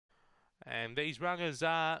And these runners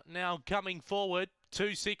are now coming forward.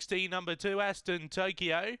 260, number 2, Aston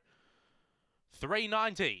Tokyo.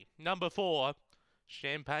 390, number 4,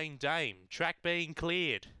 Champagne Dame. Track being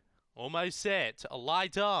cleared. Almost set.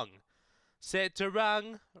 Light on. Set to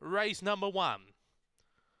run. Race number 1.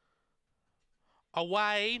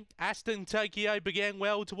 Away, Aston Tokyo began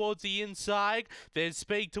well towards the inside. There's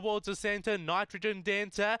speed towards the centre. Nitrogen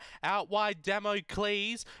Dancer. Out wide,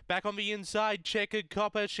 Damocles. Back on the inside, Checkered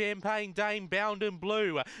Copper. Champagne Dame, Bound in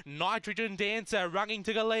Blue. Nitrogen Dancer running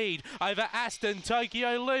to the lead. Over Aston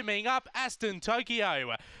Tokyo, looming up Aston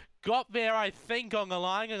Tokyo. Got there, I think, on the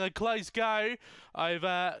line, and a close go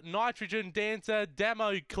over Nitrogen Dancer,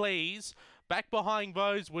 Damocles. Back behind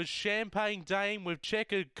those was Champagne Dame with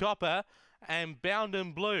Checkered Copper and Bound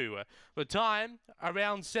in Blue. The time,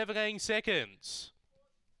 around 17 seconds.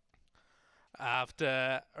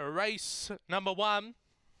 After race number 1,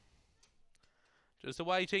 just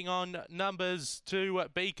awaiting on numbers to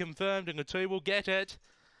be confirmed, and the 2 will get it.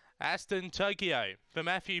 Aston Tokyo for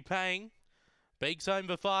Matthew Payne. Big Zone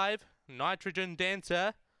for 5, Nitrogen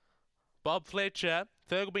Dancer, Bob Fletcher.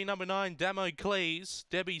 3rd will be number 9, Damocles,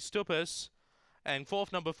 Debbie Stupis. And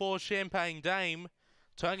 4th, number 4, Champagne Dame,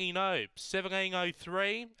 Tony Nobe.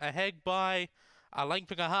 17.03, ahead by a length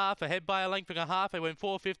and a half. They went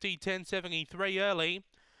 4.50, 10.73 early.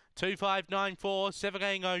 2.594,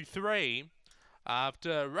 17.03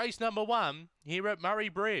 after race number 1 here at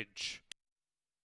Murray-Bridge.